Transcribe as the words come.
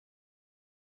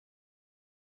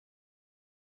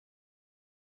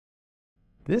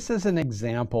This is an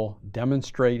example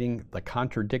demonstrating the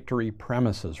contradictory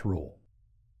premises rule.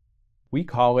 We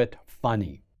call it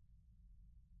funny.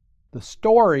 The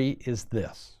story is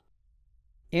this.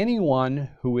 Anyone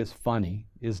who is funny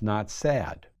is not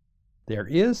sad. There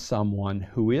is someone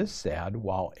who is sad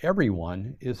while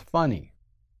everyone is funny.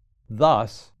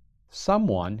 Thus,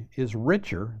 someone is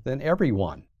richer than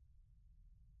everyone.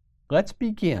 Let's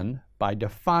begin by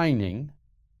defining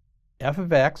f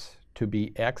of x to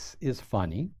be x is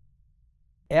funny,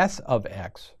 s of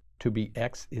x to be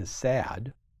x is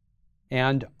sad,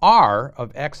 and r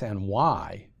of x and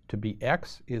y to be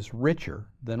x is richer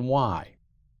than y.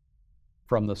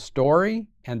 From the story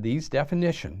and these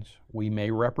definitions, we may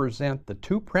represent the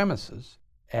two premises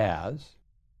as,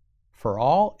 for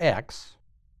all x,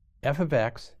 f of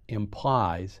x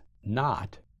implies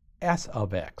not s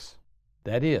of x.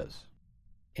 That is,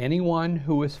 anyone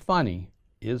who is funny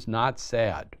is not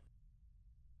sad.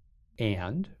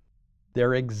 And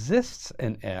there exists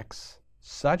an x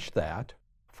such that,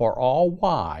 for all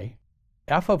y,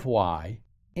 f of y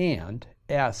and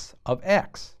s of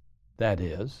x, that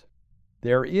is,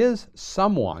 there is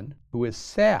someone who is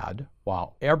sad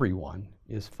while everyone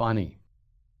is funny.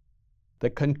 The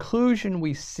conclusion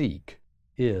we seek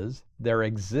is there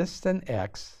exists an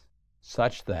x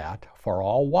such that, for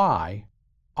all y,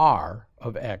 r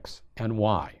of x and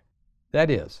y. That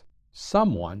is,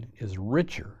 someone is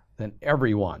richer than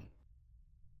everyone.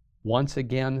 Once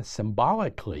again,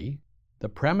 symbolically, the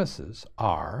premises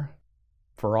are,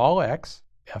 for all x,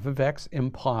 f of x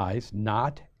implies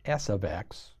not s of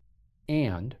x,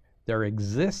 and there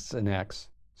exists an x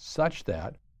such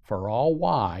that, for all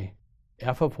y,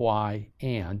 f of y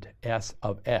and s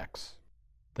of x.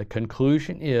 The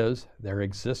conclusion is there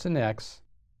exists an x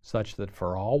such that,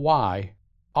 for all y,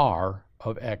 r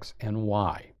of x and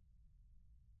y.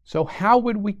 So how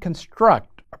would we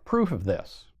construct a proof of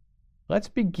this? Let's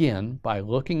begin by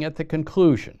looking at the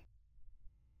conclusion.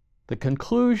 The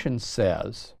conclusion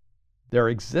says there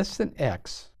exists an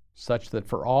x such that,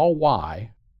 for all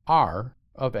y, r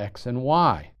of x and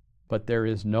y, but there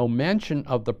is no mention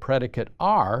of the predicate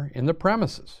r in the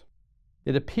premises.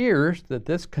 It appears that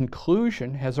this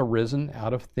conclusion has arisen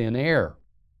out of thin air.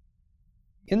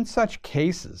 In such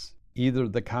cases, either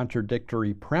the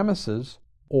contradictory premises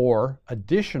or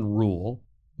addition rule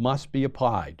must be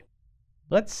applied.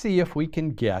 Let's see if we can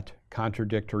get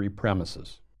contradictory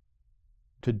premises.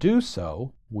 To do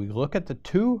so, we look at the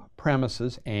two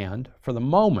premises and, for the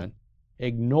moment,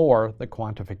 ignore the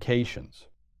quantifications.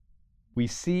 We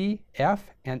see f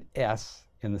and s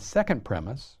in the second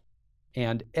premise,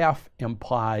 and f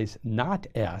implies not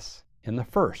s in the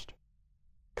first.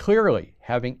 Clearly,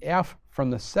 having f from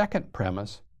the second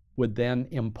premise would then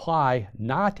imply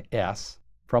not s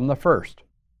from the first.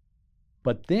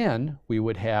 But then we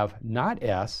would have not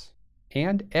s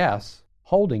and s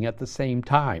holding at the same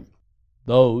time.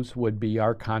 Those would be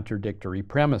our contradictory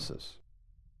premises.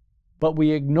 But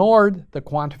we ignored the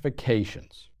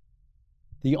quantifications.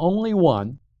 The only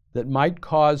one that might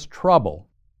cause trouble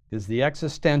is the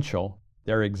existential,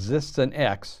 there exists an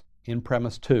x in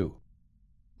premise 2.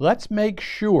 Let's make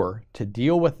sure to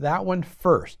deal with that one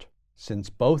first, since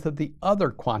both of the other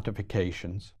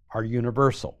quantifications are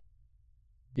universal.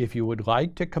 If you would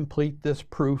like to complete this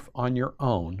proof on your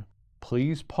own,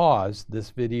 please pause this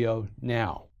video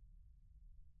now.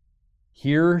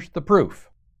 Here's the proof.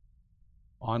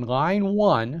 On line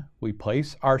 1, we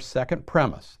place our second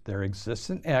premise. There exists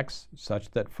an x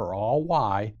such that, for all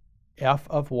y, f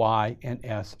of y and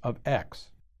s of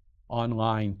x. On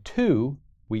line 2,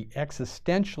 we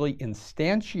existentially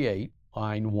instantiate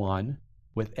line 1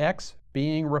 with x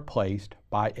being replaced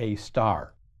by a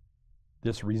star.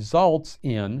 This results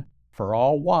in, for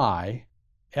all y,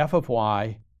 f of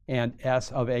y and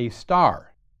s of a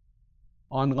star.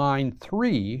 On line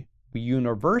 3, we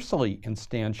universally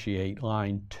instantiate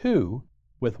line 2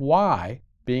 with y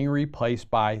being replaced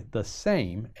by the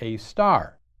same a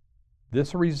star.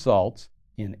 This results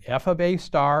in f of a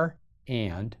star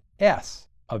and s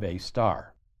of a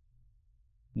star.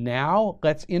 Now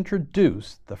let's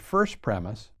introduce the first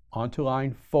premise onto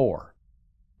line 4.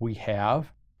 We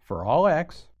have, for all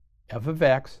x, f of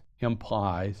x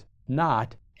implies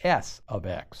not s of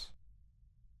x.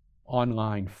 On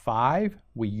line 5,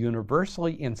 we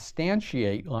universally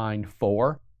instantiate line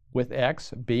 4 with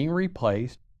x being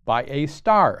replaced by a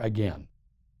star again.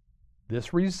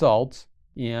 This results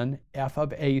in f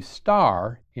of a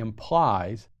star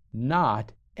implies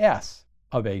not s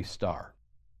of a star.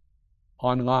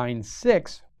 On line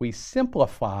 6, we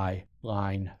simplify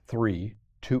line 3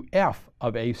 to f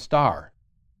of a star,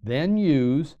 then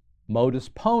use modus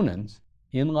ponens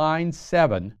in line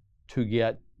 7 to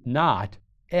get not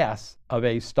S of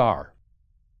A star.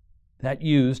 That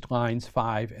used lines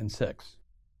 5 and 6.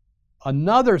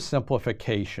 Another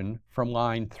simplification from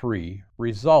line 3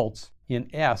 results in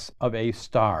S of A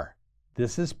star.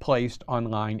 This is placed on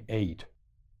line 8.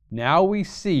 Now we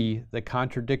see the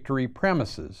contradictory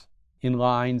premises in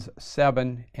lines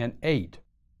 7 and 8,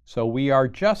 so we are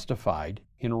justified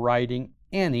in writing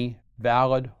any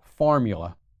valid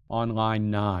formula on line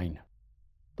 9.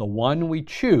 The one we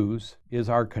choose is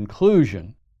our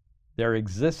conclusion: there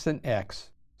exists an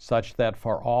X such that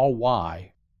for all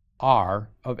Y, R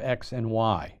of X and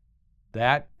Y.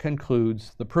 That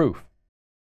concludes the proof.